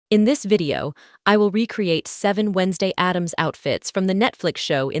In this video, I will recreate 7 Wednesday Addams outfits from the Netflix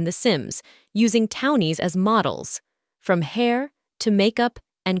show in The Sims, using townies as models, from hair to makeup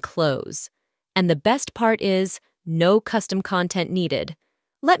and clothes. And the best part is, no custom content needed.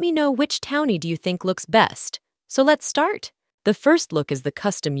 Let me know which townie do you think looks best. So let's start. The first look is the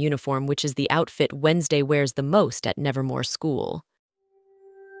custom uniform, which is the outfit Wednesday wears the most at Nevermore School.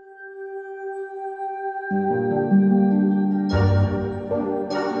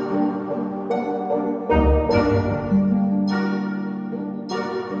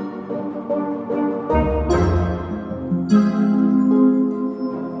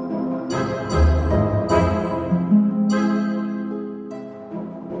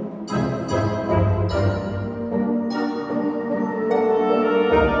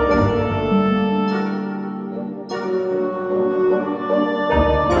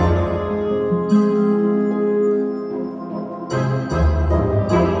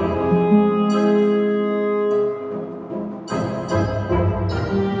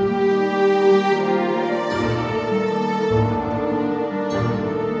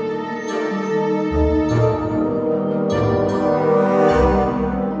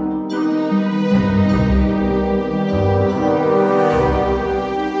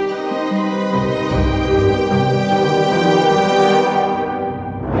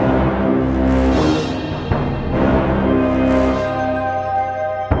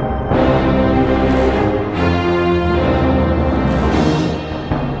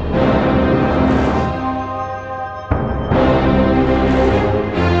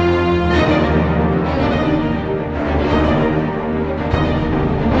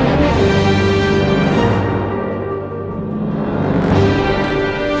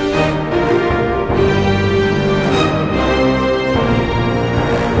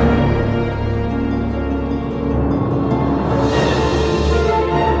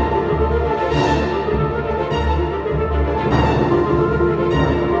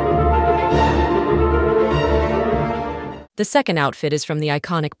 The second outfit is from the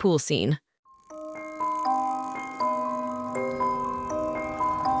iconic pool scene.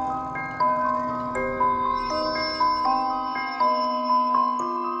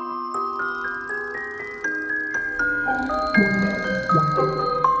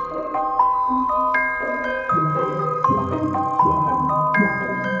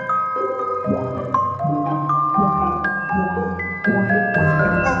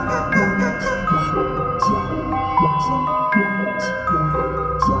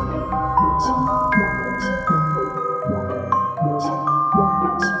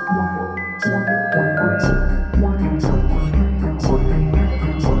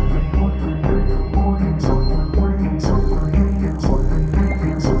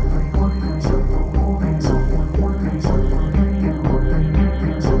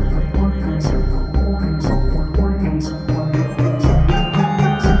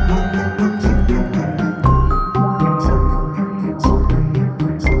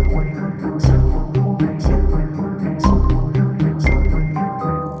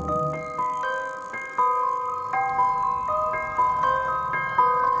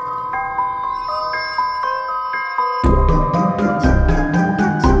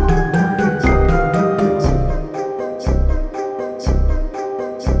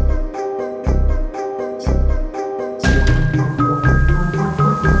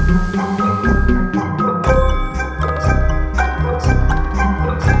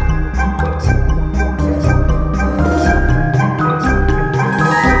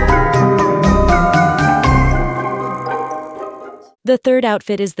 The third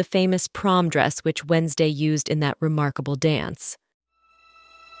outfit is the famous prom dress which Wednesday used in that remarkable dance.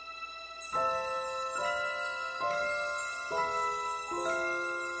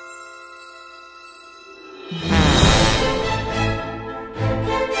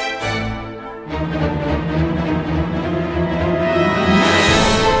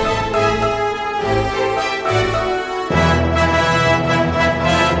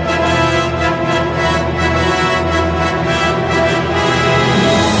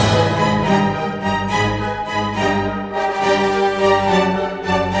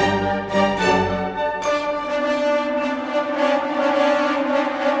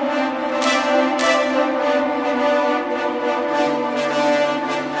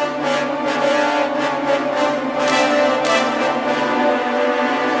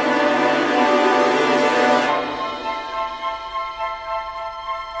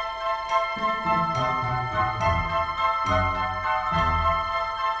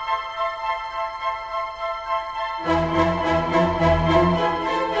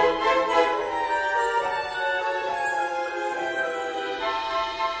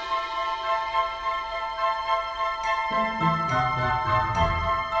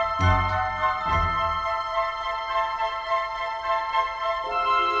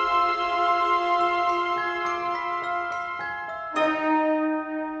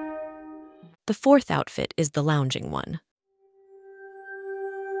 The fourth outfit is the lounging one.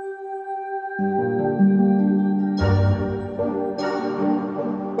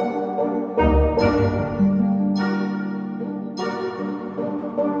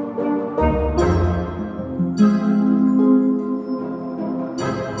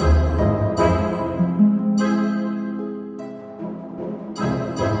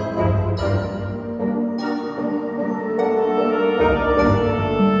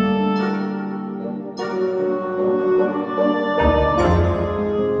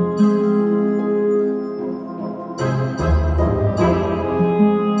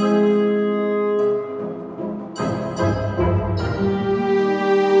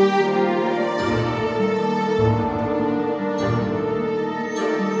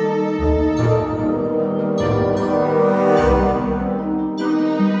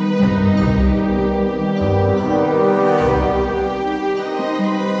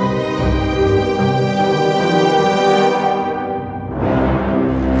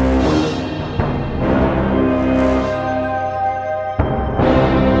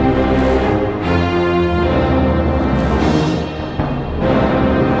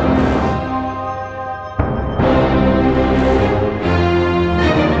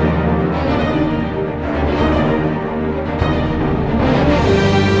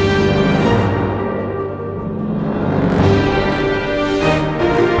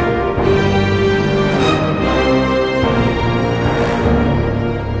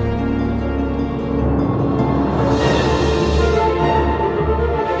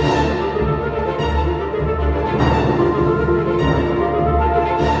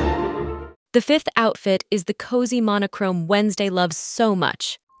 The fifth outfit is the cozy monochrome Wednesday loves so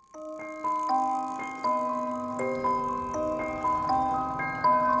much.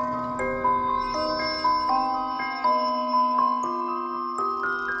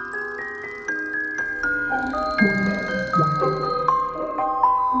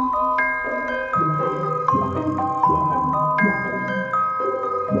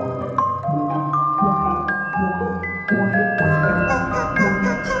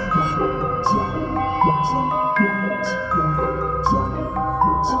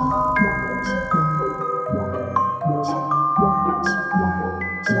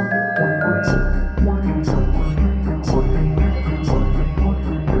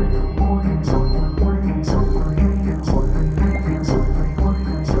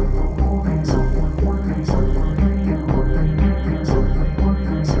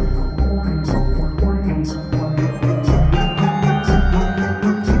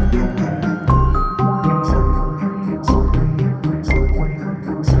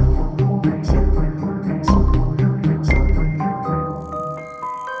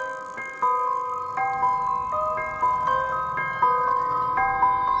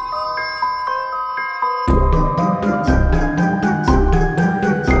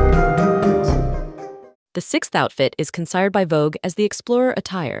 The sixth outfit is considered by Vogue as the explorer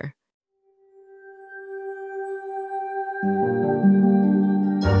attire.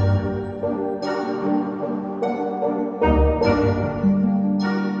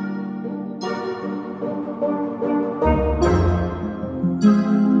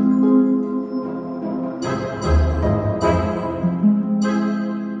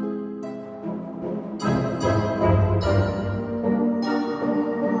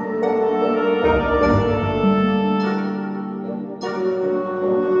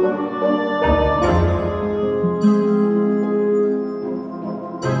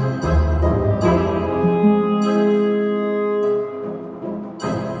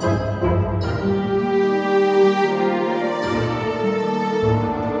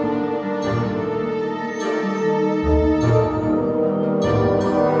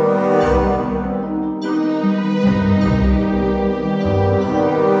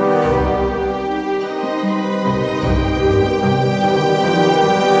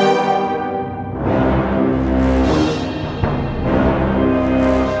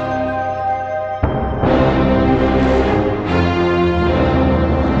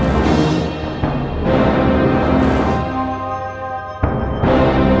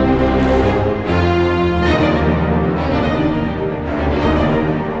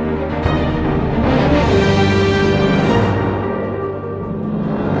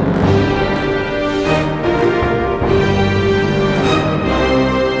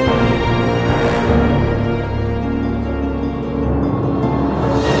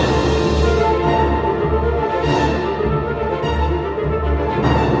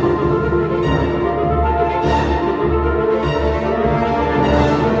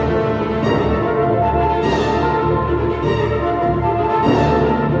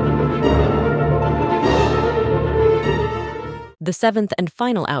 the seventh and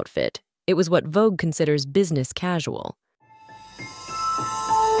final outfit, it was what Vogue considers business casual.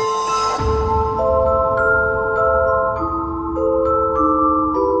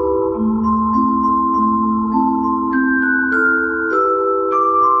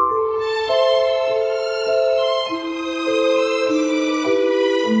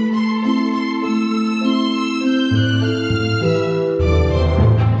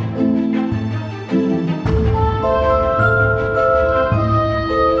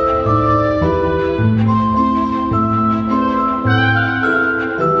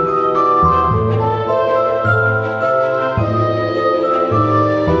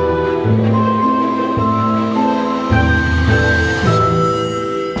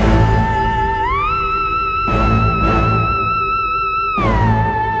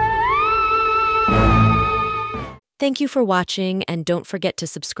 Thank you for watching, and don't forget to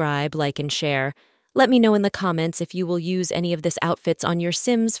subscribe, like, and share. Let me know in the comments if you will use any of this outfits on your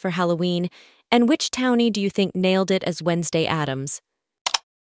Sims for Halloween, and which townie do you think nailed it as Wednesday Addams?